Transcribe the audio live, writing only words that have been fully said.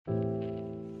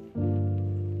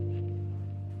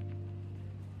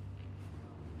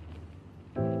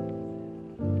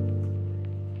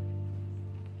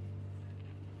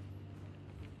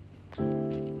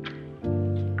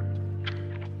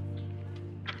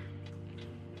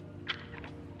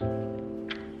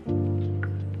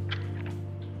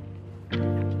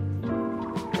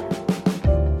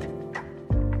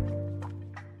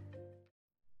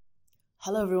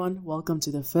Hello everyone, welcome to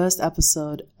the first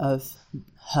episode of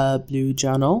Her Blue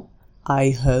Journal.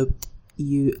 I hope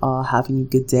you are having a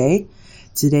good day.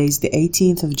 Today's the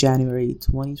 18th of January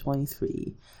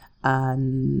 2023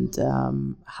 and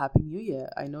Happy New Year.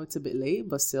 I know it's a bit late,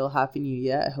 but still Happy New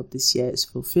Year. I hope this year is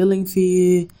fulfilling for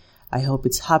you. I hope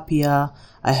it's happier.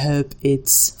 I hope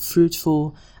it's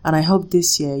fruitful. And I hope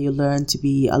this year you learn to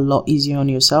be a lot easier on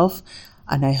yourself.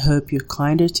 And I hope you're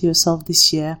kinder to yourself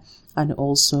this year. And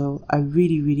also, I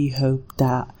really hope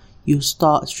that you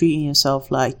start treating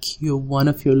yourself like you're one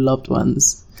of your loved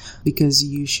ones, because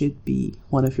you should be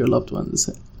one of your loved ones.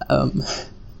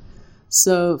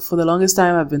 So for the longest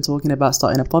time, I've been talking about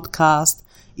starting a podcast.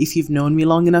 If you've known me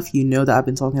long enough, you know that I've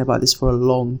been talking about this for a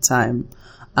long time.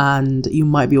 And you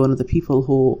might be one of the people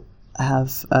who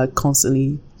have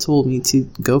constantly told me to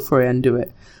go for it and do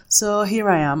it. So here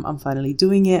I am. I'm finally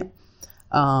doing it.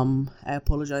 I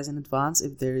apologize in advance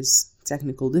if there's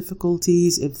technical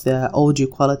difficulties, if the audio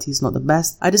quality is not the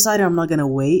best. I decided I'm not going to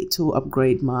wait to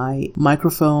upgrade my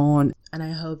microphone, and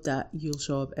I hope that you'll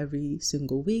show up every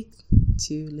single week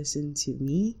to listen to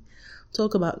me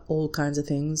talk about all kinds of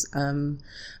things.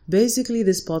 Basically,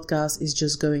 this podcast is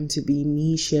just going to be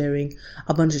me sharing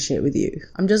a bunch of shit with you.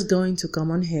 I'm just going to come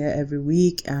on here every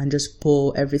week and just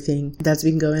pour everything that's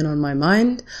been going on my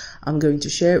mind. I'm going to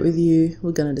share it with you.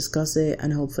 We're going to discuss it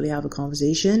and hopefully have a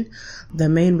conversation. The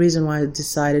main reason why I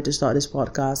decided to start this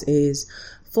podcast is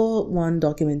for one,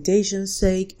 documentation's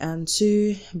sake, and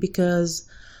two, because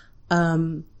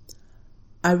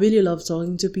I really love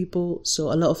talking to people,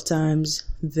 so a lot of times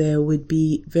there would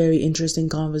be very interesting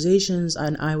conversations,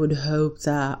 and I would hope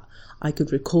that I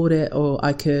could record it or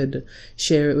I could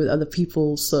share it with other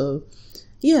people. So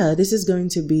yeah, this is going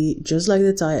to be just like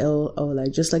the title, or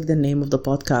just like the name of the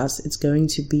podcast. It's going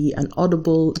to be an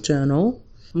audible journal.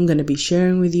 I'm going to be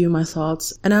sharing with you my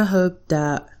thoughts, and I hope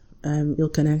that you'll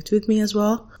connect with me as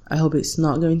well. I hope it's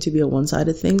not going to be a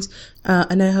one-sided thing,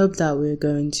 and I hope that we're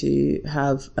going to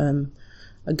have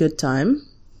a good time.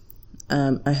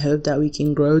 I hope that we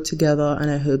can grow together,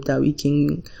 and I hope that we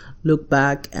can look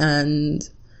back and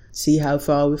see how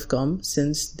far we've come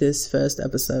since this first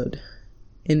episode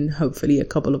in hopefully a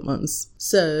couple of months.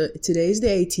 So today's the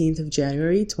 18th of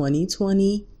January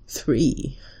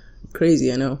 2023.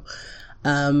 Crazy, I know.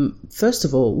 First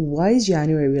of all, why is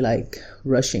January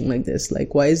rushing like this? How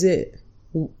is it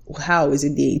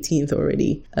the 18th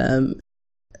already?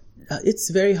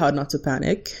 It's very hard not to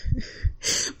panic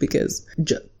because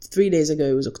 3 days ago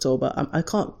it was October. I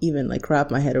can't even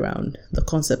wrap my head around the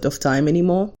concept of time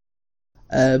anymore.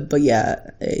 But yeah,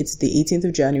 it's the 18th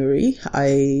of January.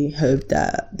 I hope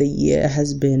that the year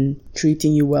has been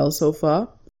treating you well so far.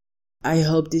 I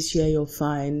hope this year you'll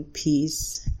find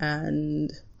peace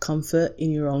and comfort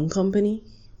in your own company.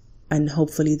 And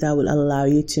hopefully that will allow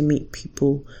you to meet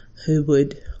people who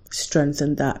would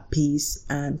strengthen that peace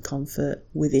and comfort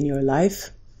within your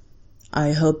life.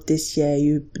 I hope this year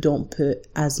you don't put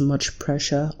as much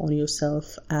pressure on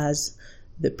yourself as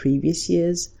the previous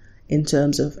years in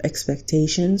terms of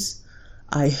expectations.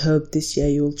 I hope this year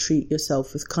you'll treat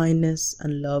yourself with kindness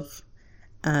and love,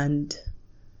 and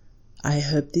I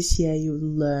hope this year you'll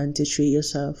learn to treat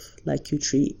yourself like you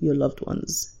treat your loved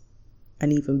ones,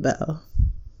 and even better.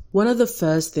 One of the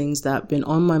first things that have been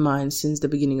on my mind since the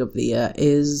beginning of the year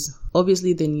is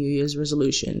obviously the New Year's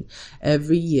resolution.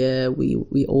 Every year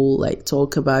we all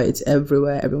talk about it. It's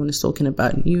everywhere. Everyone is talking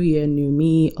about New Year, new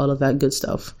me, all of that good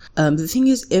stuff. The thing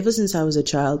is, ever since I was a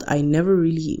child, I never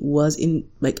really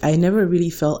I never really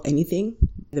felt anything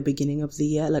at the beginning of the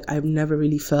year. I've never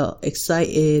really felt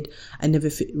excited. I never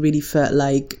really felt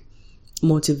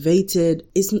motivated.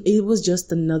 It was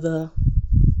just another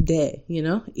day,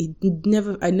 I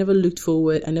never looked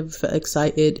forward. I never felt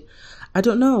excited. I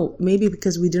don't know, maybe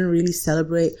because we didn't really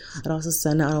celebrate Rosh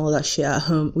Hashanah and all that shit at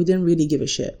home. We didn't really give a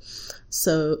shit.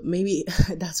 So maybe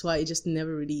that's why I just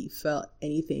never really felt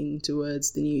anything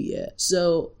towards the new year.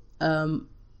 So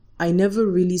I never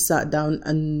really sat down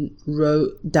and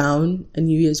wrote down a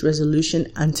New Year's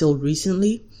resolution until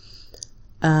recently.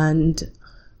 And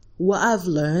what I've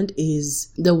learned is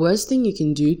the worst thing you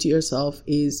can do to yourself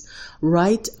is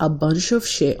write a bunch of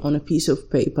shit on a piece of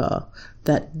paper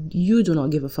that you do not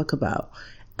give a fuck about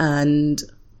and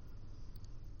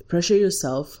pressure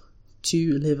yourself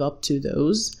to live up to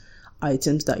those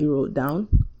items that you wrote down,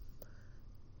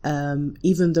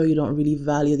 even though you don't really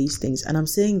value these things. And I'm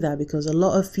saying that because a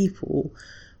lot of people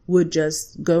would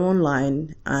just go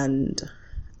online and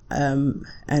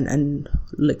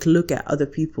look at other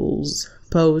people's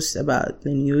posts about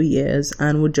the New Year's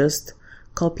and would just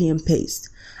copy and paste.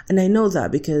 And I know that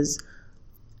because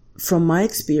from my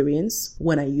experience,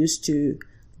 when I used to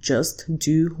just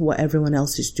do what everyone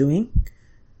else is doing,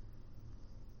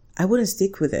 I wouldn't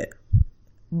stick with it.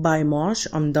 By March,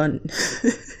 I'm done.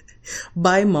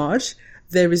 By March,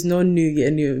 there is no new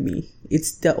year, new me.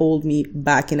 It's the old me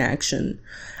back in action.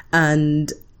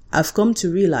 And I've come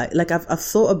to realize, like I've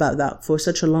thought about that for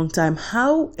such a long time.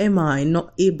 How am I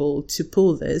not able to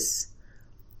pull this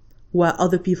while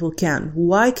other people can?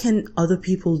 Why can other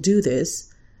people do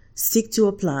this, stick to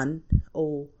a plan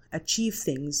or achieve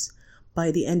things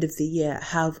by the end of the year,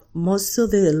 have most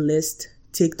of their list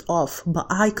ticked off, but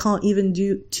I can't even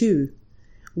do 2?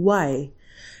 Why?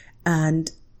 And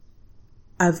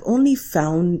I've only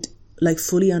found, like,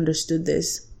 fully understood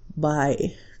this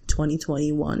by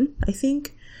 2021, I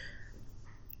think,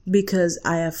 because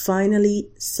I have finally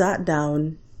sat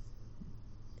down,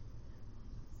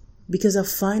 because I've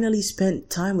finally spent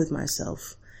time with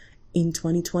myself in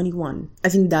 2021. I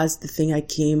think that's the thing I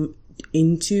came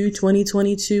into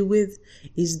 2022 with,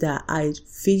 is that I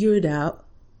figured out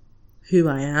who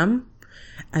I am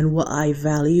and what I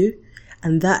value,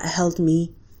 and that helped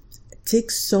me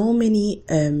take so many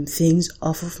things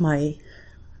off of my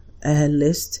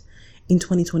list in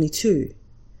 2022.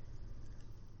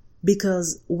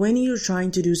 Because when you're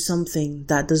trying to do something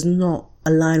that does not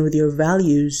align with your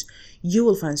values, you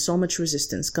will find so much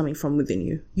resistance coming from within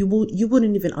you. You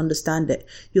wouldn't even understand it.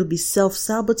 You'll be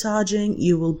self-sabotaging.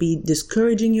 You will be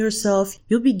discouraging yourself.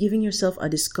 You'll be giving yourself a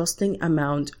disgusting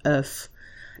amount of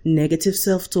negative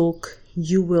self-talk.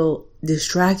 You will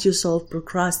distract yourself,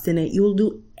 procrastinate. You will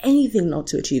do anything not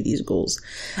to achieve these goals.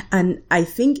 And I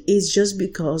think it's just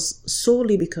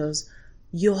solely because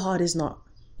your heart is not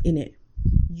in it.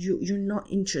 You're not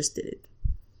interested.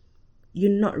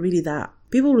 You're not really that.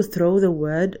 People will throw the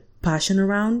word passion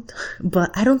around,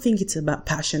 but I don't think it's about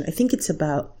passion. I think it's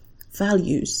about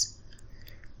values.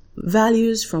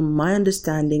 Values, from my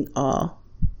understanding, are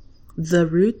the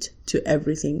root to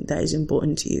everything that is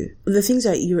important to you. The things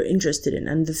that you're interested in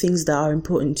and the things that are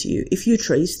important to you, if you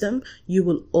trace them, you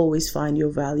will always find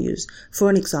your values. For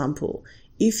an example,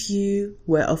 if you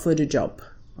were offered a job,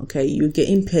 okay, you're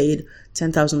getting paid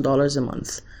 $10,000 a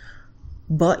month,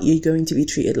 but you're going to be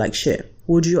treated like shit,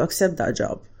 would you accept that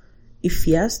job? If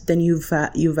yes, then you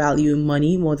value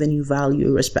money more than you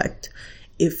value respect.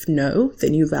 If no,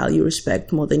 then you value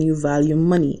respect more than you value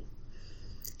money.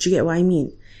 Do you get what I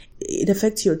mean? It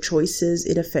affects your choices.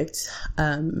 It affects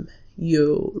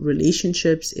your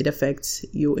relationships. It affects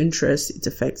your interests. It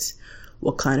affects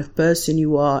what kind of person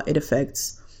you are. It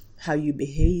affects how you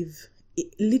behave.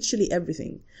 Literally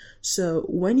everything. So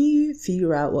when you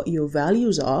figure out what your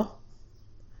values are,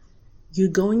 you're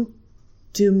going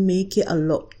to make it a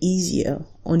lot easier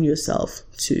on yourself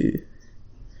to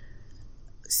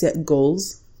set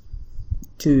goals,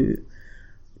 to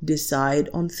decide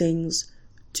on things,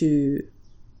 to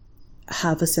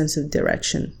have a sense of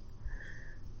direction.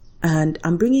 And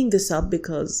I'm bringing this up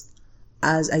because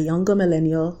as a younger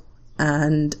millennial,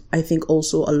 and I think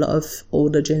also a lot of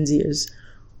older Gen Zers,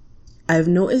 I've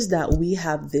noticed that we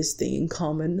have this thing in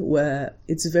common where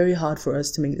it's very hard for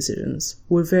us to make decisions.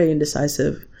 We're very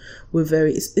indecisive.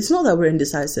 It's not that we're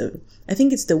indecisive. I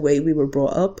think it's the way we were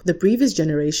brought up. The previous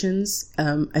generations,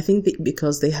 I think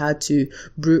because they had to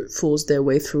brute force their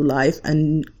way through life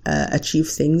and achieve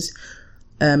things,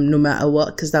 no matter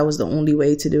what, because that was the only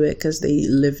way to do it, because they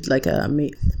lived like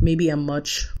maybe a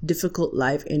much difficult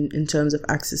life in terms of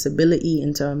accessibility,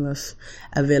 in terms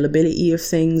of availability of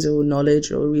things or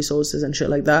knowledge or resources and shit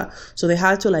like that. So they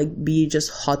had to like be just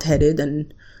hot-headed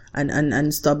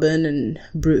and stubborn and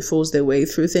brute force their way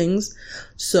through things.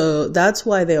 So that's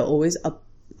why they always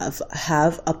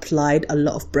have applied a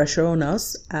lot of pressure on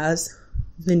us as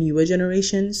the newer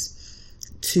generations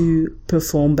to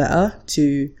perform better.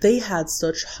 They had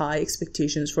such high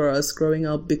expectations for us growing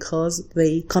up because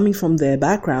coming from their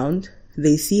background,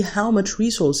 they see how much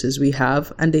resources we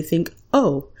have and they think,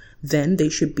 oh, then they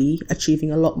should be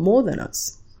achieving a lot more than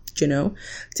us. You know,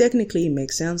 technically it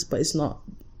makes sense, but it's not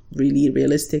really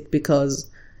realistic because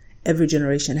every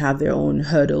generation have their own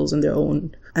hurdles and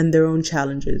their own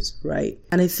challenges, right?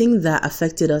 And I think that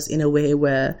affected us in a way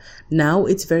where now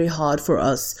it's very hard for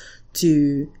us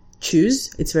to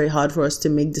choose. It's very hard for us to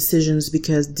make decisions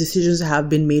because decisions have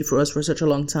been made for us for such a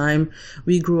long time.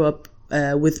 We grew up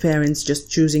with parents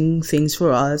just choosing things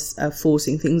for us,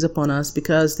 forcing things upon us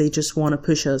because they just want to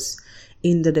push us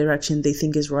in the direction they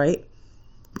think is right,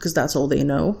 because that's all they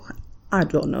know. I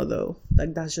don't know though.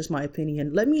 Like, that's just my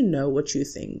opinion. Let me know what you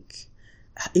think.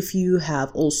 If you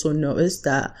have also noticed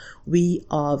that we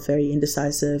are very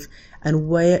indecisive, and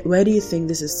where do you think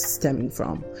this is stemming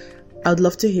from? I'd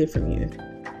love to hear from you.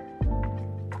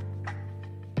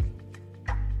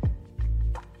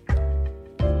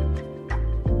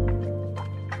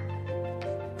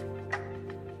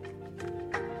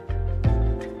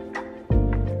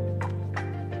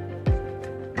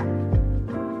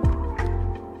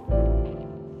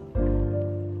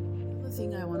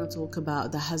 talk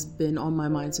about that has been on my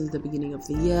mind since the beginning of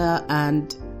the year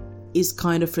and is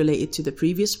kind of related to the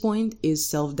previous point is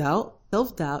self-doubt.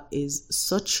 Self-doubt is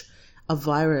such a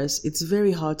virus. It's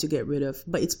very hard to get rid of,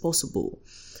 but it's possible.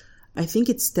 I think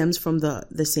it stems from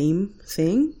the same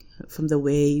thing, from the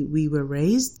way we were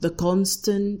raised. The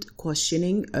constant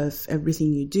questioning of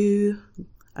everything you do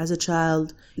as a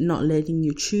child, not letting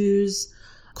you choose,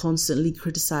 constantly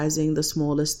criticizing the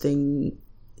smallest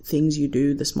things you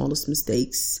do, the smallest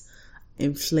mistakes,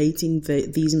 inflating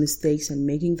these mistakes and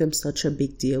making them such a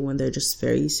big deal when they're just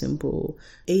very simple,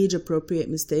 age-appropriate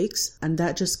mistakes. And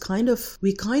that just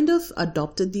we kind of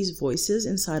adopted these voices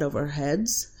inside of our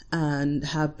heads and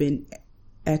have been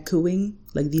echoing,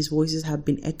 like these voices have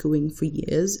been echoing for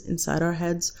years inside our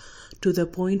heads, to the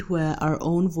point where our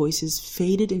own voices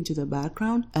faded into the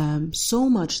background, so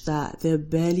much that they're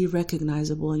barely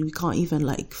recognizable and we can't even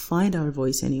find our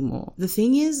voice anymore. The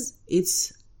thing is,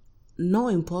 it's not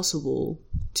impossible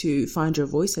to find your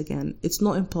voice again. It's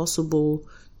not impossible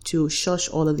to shush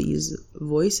all of these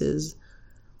voices.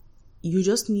 You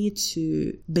just need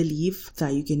to believe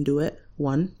that you can do it.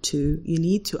 1, 2, you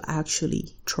need to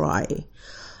actually try.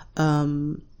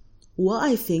 What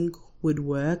I think would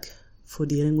work for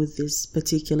dealing with this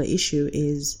particular issue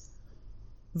is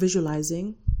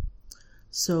visualizing.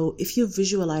 So if you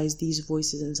visualize these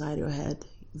voices inside your head,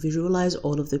 visualize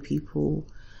all of the people,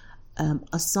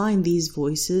 assign these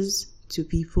voices to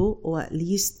people, or at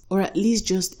least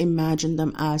just imagine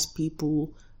them as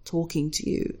people talking to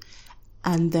you.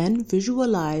 And then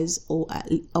visualize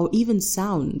or even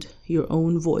sound your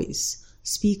own voice.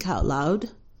 Speak out loud.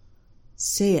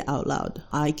 Say it out loud.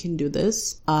 I can do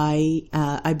this.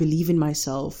 I believe in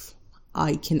myself.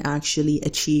 I can actually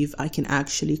achieve. I can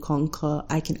actually conquer.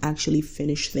 I can actually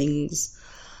finish things.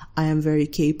 I am very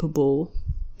capable.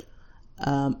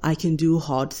 I can do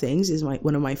hard things is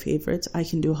one of my favorites. I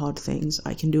can do hard things.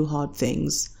 I can do hard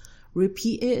things.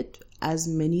 Repeat it as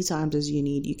many times as you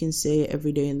need. You can say it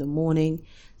every day in the morning.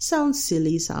 Sounds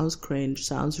silly, sounds cringe,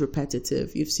 sounds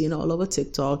repetitive. You've seen it all over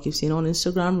TikTok. You've seen it on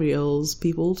Instagram Reels.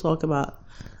 People talk about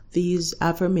these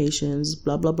affirmations,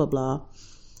 blah, blah, blah, blah.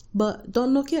 But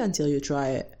don't knock it until you try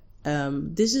it.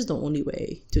 This is the only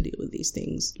way to deal with these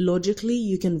things. Logically,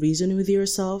 you can reason with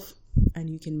yourself and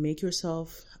you can make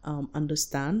yourself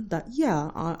understand that,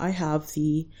 yeah, I have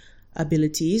the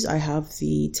abilities, I have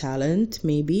the talent,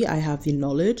 maybe I have the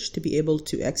knowledge to be able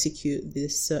to execute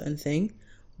this certain thing.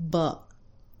 But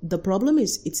the problem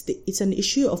is it's an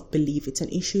issue of belief. It's an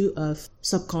issue of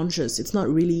subconscious. It's not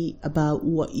really about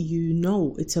what you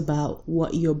know. It's about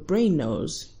what your brain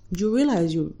knows. You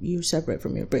realize you're separate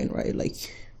from your brain, right?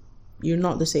 You're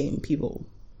not the same people.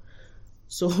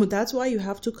 So that's why you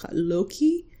have to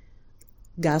low-key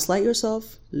gaslight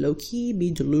yourself, low-key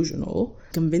be delusional,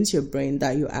 convince your brain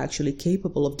that you're actually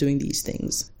capable of doing these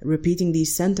things. Repeating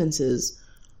these sentences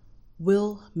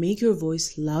will make your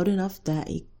voice loud enough that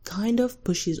it kind of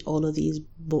pushes all of these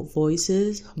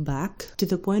voices back to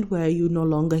the point where you no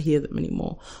longer hear them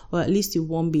anymore, or at least it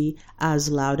won't be as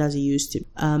loud as it used to.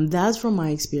 That's from my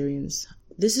experience.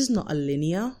 This is not a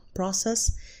linear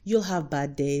process. You'll have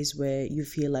bad days where you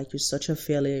feel like you're such a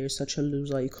failure, you're such a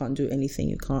loser, you can't do anything,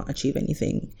 you can't achieve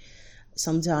anything.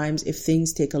 Sometimes if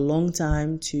things take a long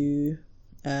time to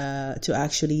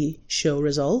actually show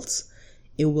results,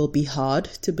 it will be hard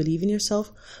to believe in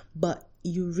yourself, but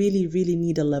you really, really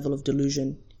need a level of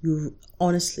delusion. You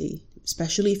honestly,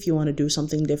 especially if you want to do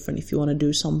something different, if you want to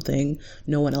do something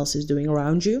no one else is doing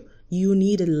around you, you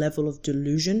need a level of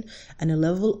delusion and a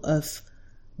level of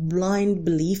blind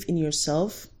belief in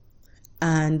yourself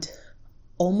and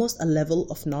almost a level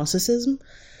of narcissism,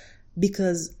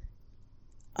 because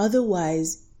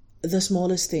otherwise the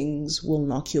smallest things will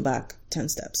knock you back 10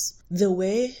 steps. The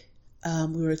way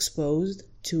we were exposed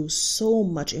to so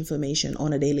much information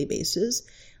on a daily basis,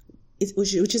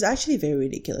 which is actually very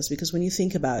ridiculous, because when you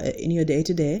think about it, in your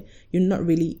day-to-day, you're not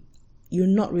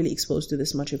really exposed to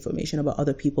this much information about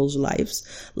other people's lives.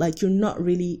 If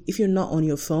you're not on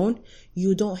your phone,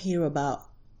 you don't hear about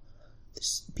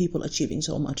people achieving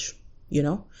so much,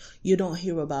 you don't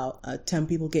hear about 10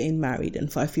 people getting married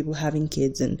and 5 people having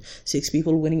kids and 6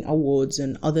 people winning awards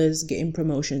and others getting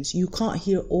promotions. You can't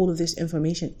hear all of this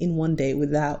information in one day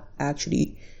without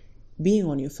actually being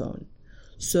on your phone.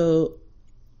 So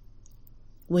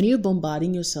when you're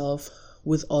bombarding yourself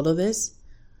with all of this,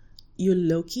 you're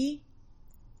low-key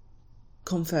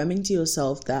confirming to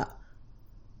yourself that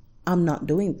I'm not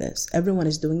doing this. Everyone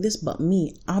is doing this but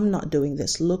me. I'm not doing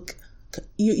this. Look,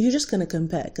 you're just going to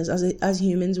compare, because as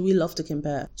humans, we love to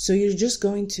compare. So you're just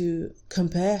going to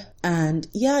compare, and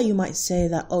yeah, you might say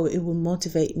that, oh, it will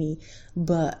motivate me,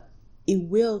 but it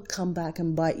will come back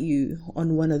and bite you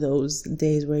on one of those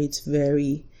days where it's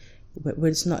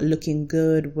not looking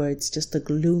good, where it's just a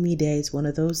gloomy day. It's one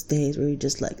of those days where you're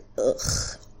just like, ugh,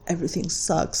 everything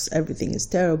sucks, everything is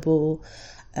terrible,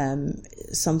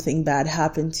 something bad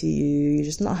happened to you, you're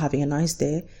just not having a nice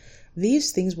day.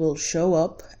 These things will show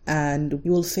up and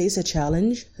you will face a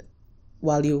challenge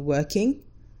while you're working,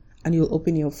 and you'll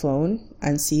open your phone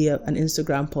and see an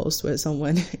Instagram post where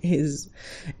someone is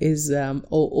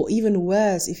or even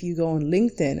worse, if you go on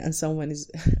LinkedIn and someone is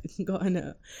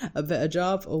gotten a better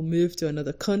job or moved to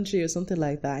another country or something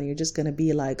like that, and you're just going to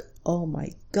be like, oh my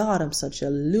God, I'm such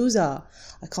a loser.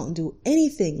 I can't do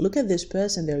anything. Look at this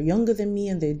person. They're younger than me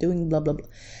and they're doing blah, blah, blah.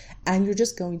 And you're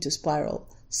just going to spiral.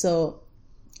 So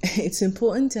it's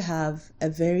important to have a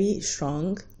very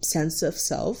strong sense of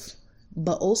self,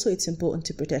 but also it's important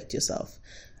to protect yourself.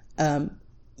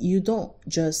 You're not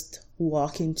going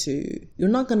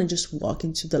to just walk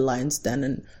into the lion's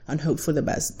den and hope for the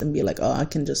best and be like, oh, I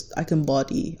can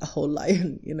body a whole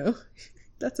lion, you know.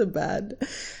 That's a bad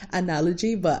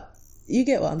analogy, but you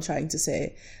get what I'm trying to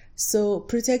say. So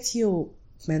protect your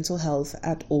mental health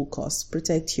at all costs.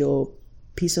 Protect your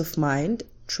peace of mind.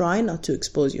 Try not to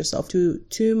expose yourself to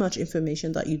too much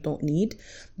information that you don't need,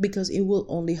 because it will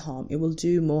only harm. It will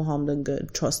do more harm than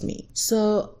good. Trust me.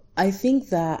 So I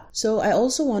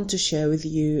also want to share with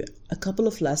you a couple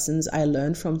of lessons I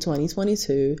learned from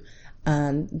 2022.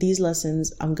 And these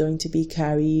lessons I'm going to be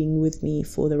carrying with me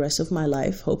for the rest of my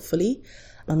life, hopefully.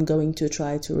 I'm going to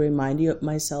try to remind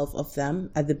myself of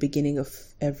them at the beginning of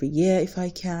every year if I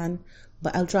can.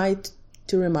 But I'll try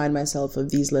to remind myself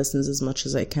of these lessons as much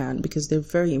as I can, because they're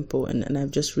very important, and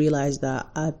I've just realized that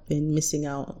I've been missing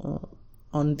out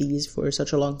on these for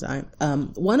such a long time.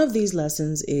 One of these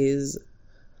lessons is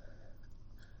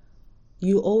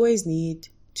you always need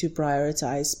to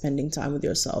prioritize spending time with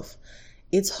yourself.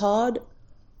 It's hard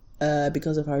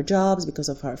because of our jobs, because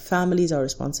of our families, our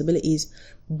responsibilities,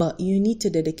 but you need to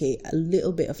dedicate a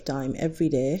little bit of time every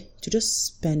day to just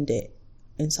spend it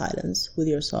in silence with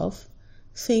yourself.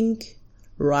 Think,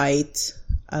 write.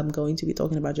 I'm going to be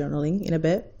talking about journaling in a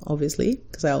bit, obviously,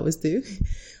 because I always do.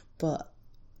 But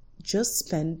just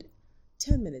spend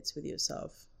 10 minutes with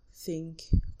yourself. Think,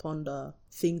 ponder,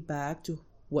 think back to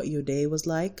what your day was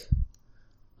like.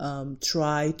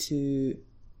 Try to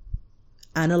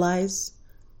analyze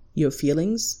your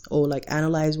feelings, or like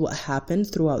analyze what happened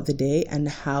throughout the day and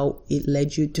how it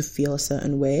led you to feel a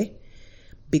certain way.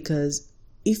 Because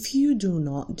if you do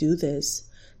not do this,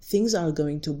 things are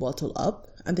going to bottle up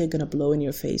and they're going to blow in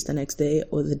your face the next day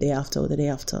or the day after or the day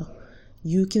after.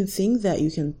 You can think that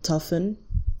you can toughen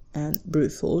and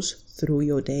brute force through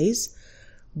your days,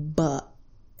 but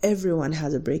everyone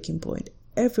has a breaking point.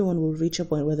 Everyone will reach a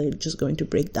point where they're just going to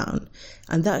break down.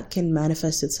 And that can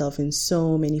manifest itself in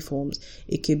so many forms.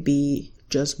 It could be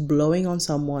just blowing on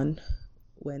someone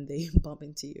when they bump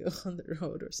into you on the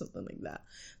road or something like that.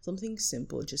 Something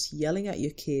simple, just yelling at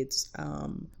your kids,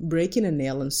 breaking a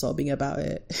nail and sobbing about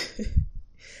it.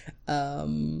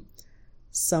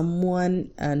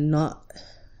 Someone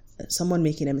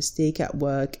making a mistake at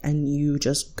work and you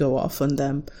just go off on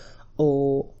them,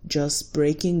 or just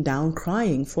breaking down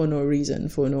crying for no reason,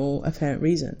 for no apparent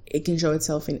reason. It can show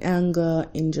itself in anger,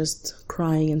 in just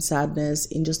crying and sadness,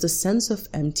 in just a sense of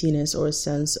emptiness or a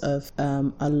sense of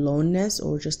aloneness,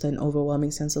 or just an overwhelming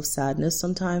sense of sadness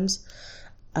sometimes.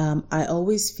 I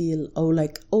always feel,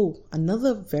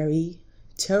 another very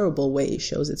terrible way it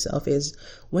shows itself is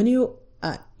when you're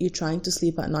trying to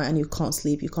sleep at night and you can't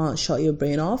sleep, you can't shut your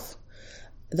brain off.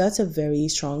 That's a very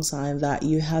strong sign that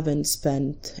you haven't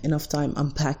spent enough time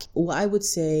unpacking. What I would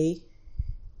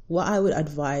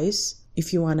advise,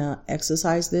 if you want to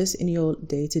exercise this in your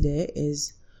day-to-day,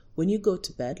 is when you go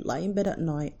to bed, lie in bed at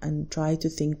night and try to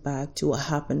think back to what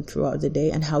happened throughout the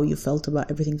day and how you felt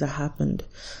about everything that happened.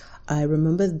 I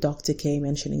remember Dr. K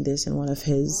mentioning this in one of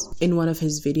his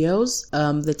videos,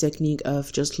 the technique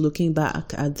of just looking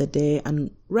back at the day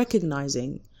and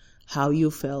recognizing how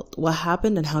you felt, what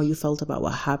happened, and how you felt about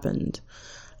what happened.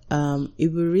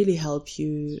 It will really help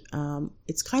you.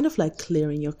 It's kind of like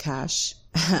clearing your cache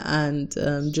and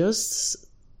just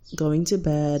going to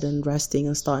bed and resting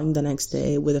and starting the next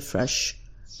day with a fresh,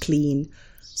 clean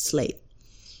slate.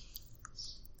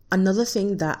 Another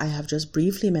thing that I have just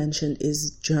briefly mentioned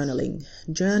is journaling.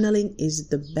 Journaling is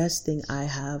the best thing I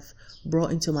have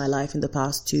brought into my life in the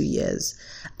past 2 years.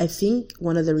 I think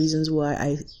one of the reasons why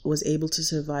I was able to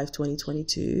survive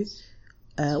 2022,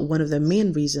 one of the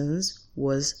main reasons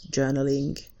was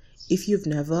journaling. If you've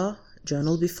never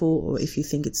journaled before, or if you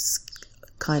think it's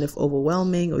kind of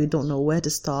overwhelming or you don't know where to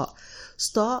start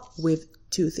with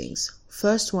 2 things.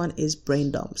 First one is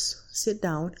brain dumps. sit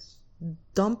down,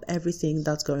 dump everything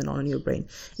that's going on in your brain.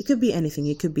 It could be anything.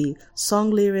 It could be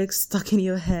song lyrics stuck in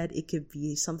your head. It could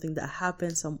be something that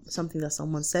happened, something that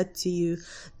someone said to you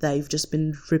that you've just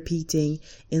been repeating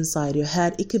inside your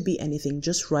head. It could be anything.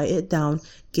 Just write it down,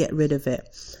 get rid of it.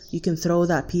 You can throw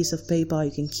that piece of paper,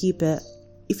 you can keep it.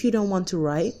 If you don't want to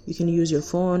write, you can use your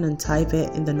phone and type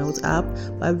it in the Notes app,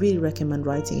 but I really recommend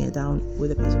writing it down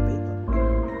with a piece of paper.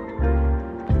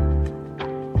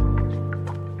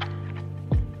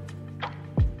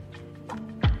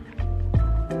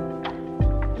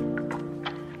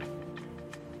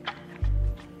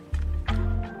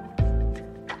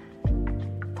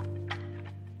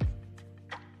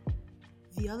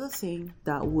 The other thing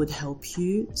that would help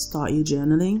you start your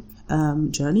journaling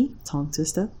journey, tongue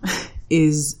twister,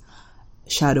 is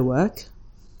shadow work.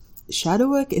 Shadow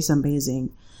work is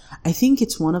amazing. I think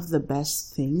it's one of the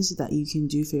best things that you can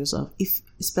do for yourself,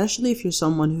 especially if you're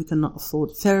someone who cannot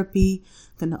afford therapy,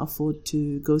 cannot afford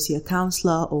to go see a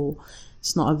counselor, or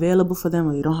it's not available for them,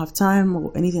 or they don't have time,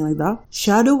 or anything like that.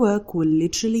 Shadow work will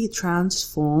literally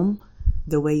transform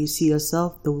the way you see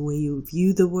yourself, the way you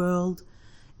view the world.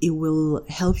 It will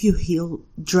help you heal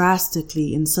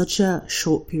drastically in such a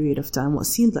short period of time, what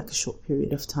seems like a short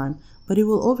period of time, but it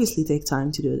will obviously take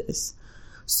time to do this.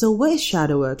 So what is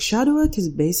shadow work? Shadow work is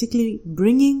basically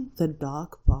bringing the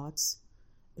dark parts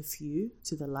of you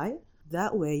to the light.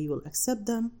 That way you will accept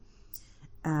them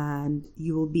and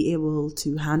you will be able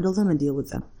to handle them and deal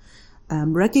with them.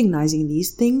 Recognizing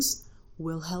these things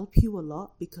will help you a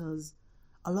lot, because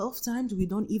a lot of times we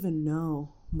don't even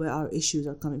know where our issues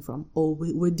are coming from, or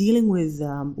we're dealing with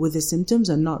the symptoms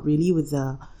and not really with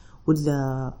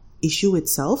the issue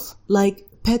itself. Like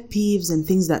pet peeves and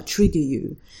things that trigger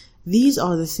you. These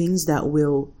are the things that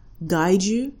will guide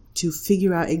you to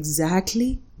figure out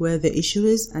exactly where the issue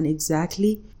is and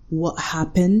exactly what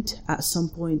happened at some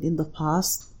point in the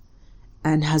past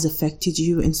and has affected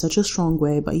you in such a strong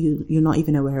way, but you're not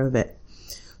even aware of it.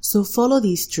 So follow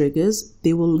these triggers.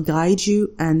 They will guide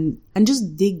you and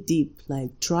just dig deep.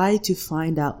 Like try to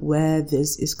find out where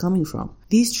this is coming from.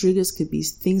 These triggers could be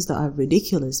things that are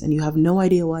ridiculous and you have no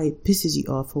idea why it pisses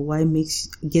you off or why it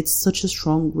gets such a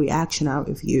strong reaction out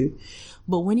of you.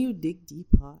 But when you dig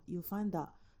deeper, you'll find that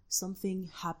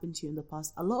something happened to you in the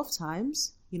past. A lot of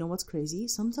times, you know what's crazy?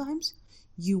 Sometimes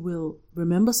you will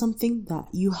remember something that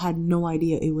you had no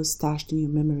idea it was stashed in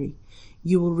your memory.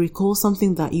 You will recall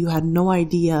something that you had no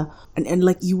idea, and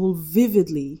like you will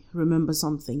vividly remember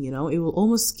something, you know, it will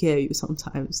almost scare you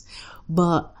sometimes,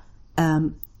 but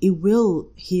it will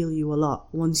heal you a lot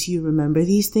once you remember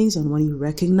these things. And when you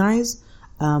recognize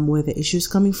where the issue is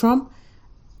coming from,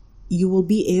 you will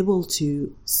be able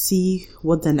to see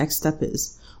what the next step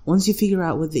is. Once you figure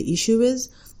out what the issue is,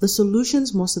 the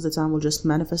solutions most of the time will just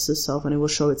manifest itself and it will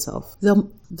show itself. The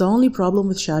only problem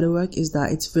with shadow work is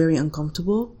that it's very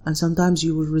uncomfortable, and sometimes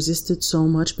you will resist it so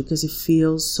much because it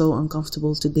feels so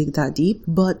uncomfortable to dig that deep.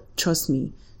 But trust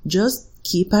me, just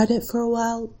keep at it for a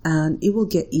while and it will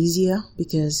get easier,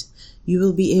 because you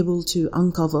will be able to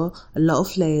uncover a lot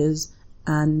of layers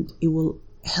and it will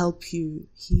help you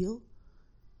heal,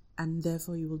 and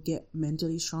therefore you will get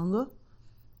mentally stronger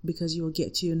because you will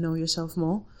get to know yourself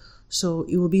more. So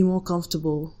you will be more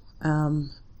comfortable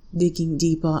digging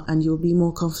deeper, and you'll be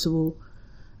more comfortable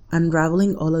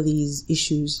unraveling all of these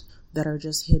issues that are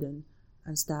just hidden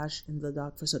and stashed in the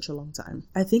dark for such a long time.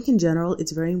 I think in general,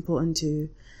 it's very important to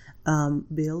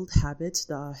build habits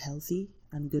that are healthy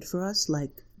and good for us,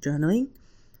 like journaling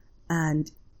and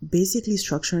basically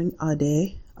structuring our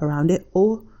day around it,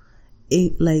 or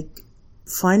like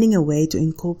finding a way to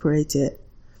incorporate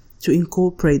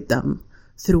them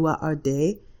throughout our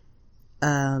day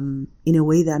in a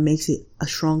way that makes it a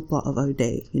strong part of our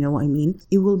day. You know what I mean?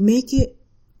 It will make it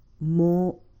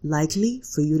more likely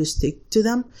for you to stick to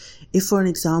them. If, for an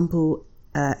example,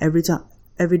 every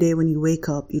day when you wake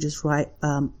up, you just write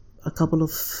a couple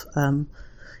of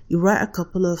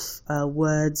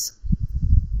words.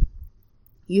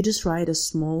 You just write a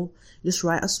small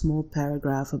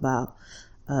paragraph about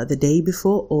the day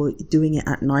before, or doing it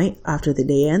at night after the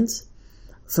day ends.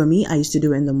 For me, I used to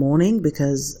do it in the morning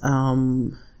because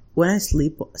when I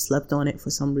slept on it for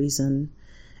some reason,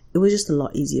 it was just a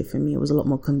lot easier for me. It was a lot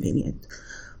more convenient.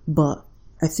 But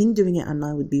I think doing it at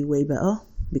night would be way better,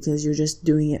 because you're just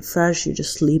doing it fresh, you're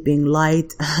just sleeping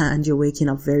light, and you're waking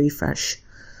up very fresh.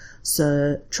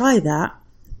 So try that,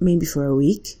 maybe for a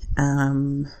week.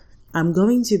 I'm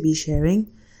going to be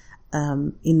sharing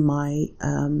in my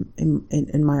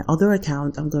other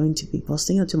account. I'm going to be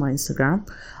posting it to my Instagram.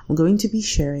 I'm going to be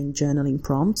sharing journaling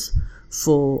prompts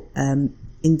for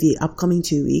in the upcoming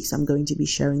 2 weeks, I'm going to be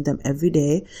sharing them every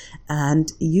day,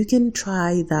 and you can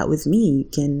try that with me. You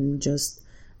can just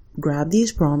grab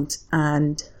these prompts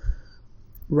and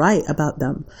write about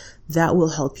them. That will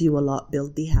help you a lot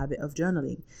build the habit of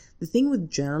journaling. The thing with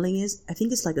journaling is, I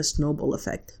think it's like a snowball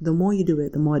effect. The more you do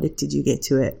it, the more addicted you get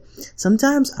to it.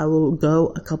 Sometimes I will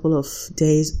go a couple of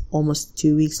days, almost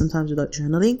 2 weeks, sometimes without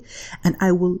journaling, and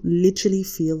I will literally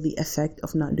feel the effect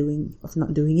of not doing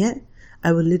it.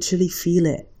 I will literally feel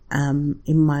it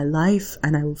in my life,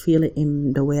 and I will feel it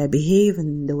in the way I behave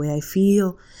and the way I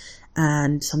feel.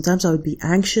 And sometimes I would be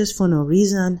anxious for no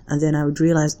reason, and then I would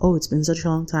realize, oh, it's been such a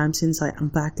long time since I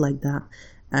unpacked like that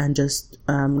and just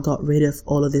got rid of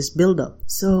all of this buildup.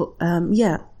 So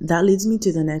that leads me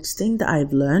to the next thing that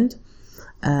I've learned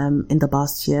in the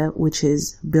past year, which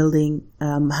is building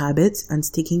habits and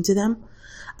sticking to them.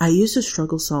 I used to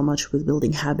struggle so much with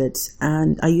building habits,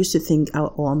 and I used to think,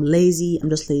 oh, I'm lazy, I'm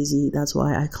just lazy, that's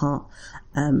why I can't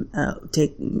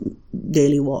take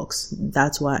daily walks,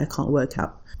 that's why I can't work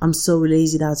out. I'm so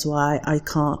lazy, that's why I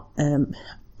can't,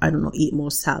 eat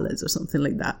more salads or something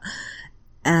like that.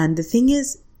 And the thing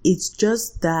is, it's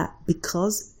just that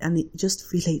and it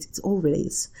just relates, it all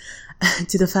relates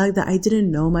to the fact that I didn't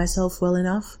know myself well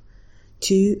enough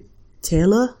to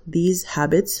tailor these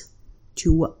habits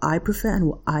to what I prefer and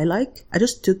what I like. I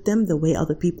just took them the way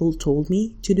other people told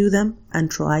me to do them and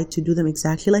tried to do them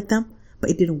exactly like them, but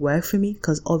it didn't work for me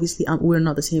because obviously we're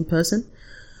not the same person.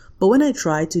 But when I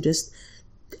tried to just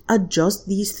adjust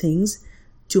these things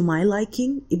to my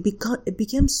liking, it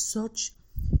became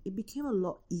a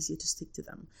lot easier to stick to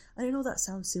them. And I know that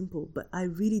sounds simple, but I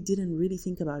really didn't really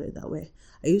think about it that way.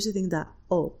 I used to think that,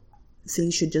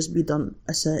 things should just be done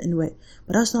a certain way,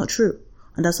 but that's not true.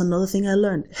 And that's another thing I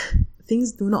learned.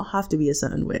 Things do not have to be a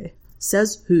certain way.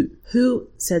 Says who? Who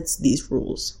sets these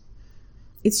rules?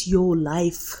 It's your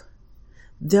life.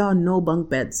 There are no bunk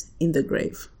beds in the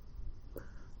grave.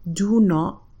 Do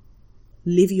not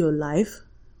live your life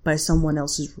by someone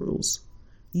else's rules.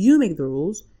 You make the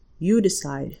rules. You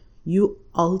decide. You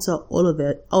alter all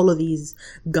of these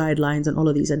guidelines and all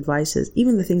of these advices,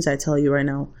 even the things I tell you right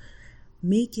now.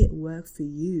 Make it work for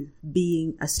you.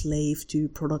 Being a slave to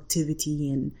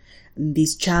productivity and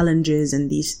these challenges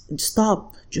and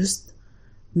stop. Just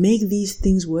make these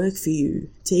things work for you.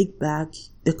 Take back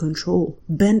the control.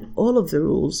 Bend all of the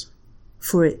rules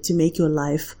for it to make your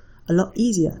life a lot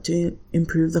easier, to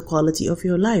improve the quality of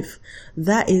your life.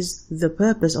 That is the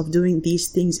purpose of doing these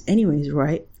things anyways,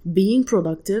 right? Being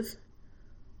productive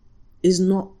is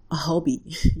not a hobby.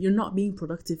 You're not being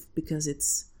productive because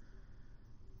it's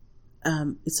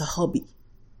a hobby,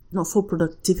 not for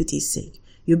productivity's sake.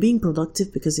 You're being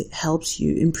productive because it helps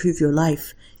you improve your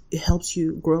life. It helps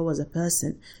you grow as a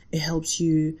person. It helps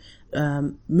you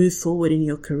move forward in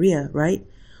your career, right?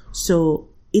 So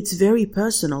it's very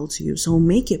personal to you. So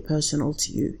make it personal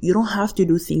to you. You don't have to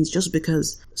do things just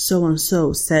because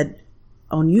so-and-so said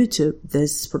on YouTube,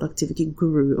 this productivity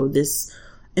guru or this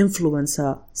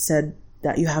influencer said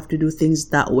that you have to do things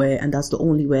that way and that's the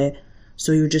only way.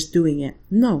 So you're just doing it.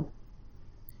 No.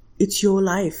 It's your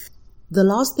life. The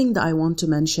last thing that I want to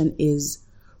mention is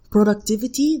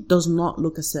productivity does not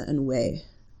look a certain way.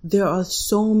 There are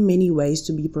so many ways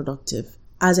to be productive.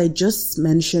 As I just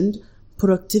mentioned,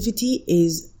 productivity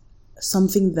is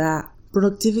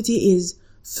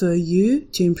for you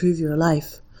to improve your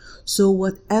life. So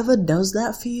whatever does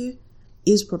that for you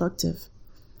is productive.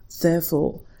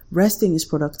 Therefore, resting is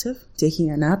productive. Taking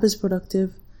a nap is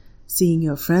productive. Seeing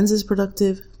your friends is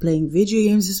productive. Playing video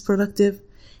games is productive.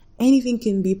 Anything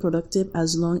can be productive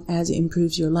as long as it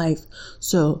improves your life.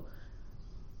 So,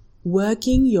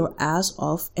 working your ass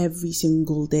off every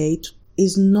single day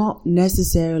is not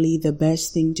necessarily the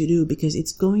best thing to do because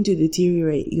it's going to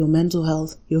deteriorate your mental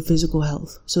health, your physical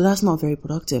health. So that's not very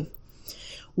productive.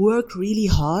 Work really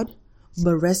hard,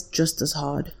 but rest just as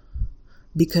hard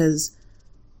because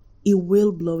it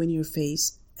will blow in your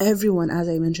face. Everyone, as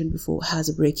I mentioned before, has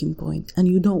a breaking point, and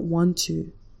you don't want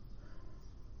to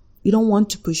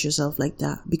push yourself like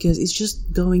that because it's just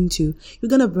you're going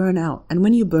to burn out. And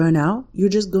when you burn out, you're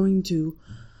just going to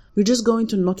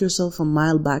knock yourself a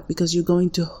mile back because your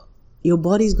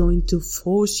body's going to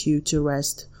force you to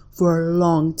rest for a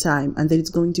long time. And then it's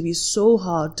going to be so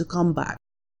hard to come back.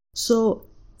 So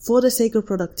for the sake of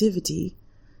productivity,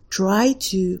 try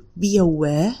to be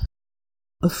aware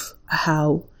of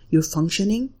how you're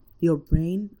functioning, your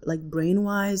brain, like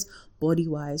brain-wise,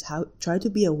 body-wise, try to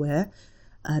be aware.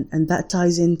 And that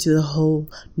ties into the whole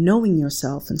knowing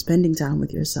yourself and spending time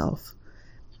with yourself.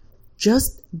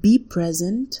 Just be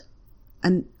present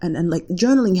And like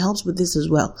journaling helps with this as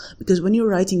well, because when you're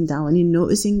writing down and you're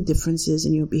noticing differences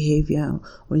in your behavior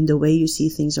or in the way you see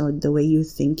things or the way you're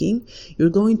thinking,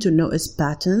 you're going to notice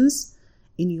patterns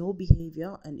in your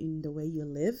behavior and in the way you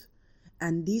live.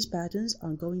 And these patterns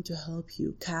are going to help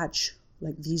you catch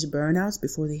like these burnouts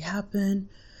before they happen.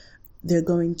 They're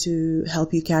going to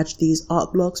help you catch these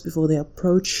art blocks before they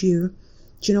approach you.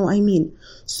 Do you know what I mean?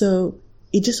 So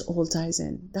it just all ties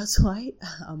in. That's why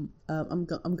I'm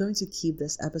going to keep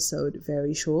this episode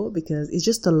very short, because it's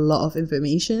just a lot of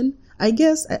information. I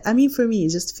guess, I mean, for me,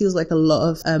 it just feels like a lot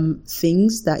of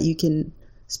things that you can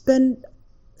spend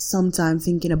some time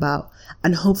thinking about.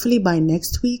 And hopefully by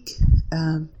next week,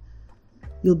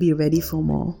 you'll be ready for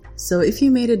more. So if you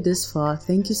made it this far,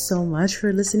 thank you so much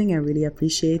for listening. I really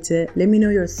appreciate it. Let me know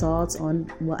your thoughts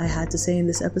on what I had to say in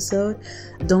this episode.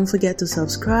 Don't forget to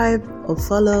subscribe or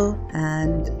follow,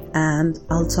 and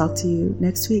I'll talk to you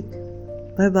next week.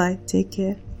 Bye bye. Take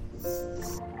care.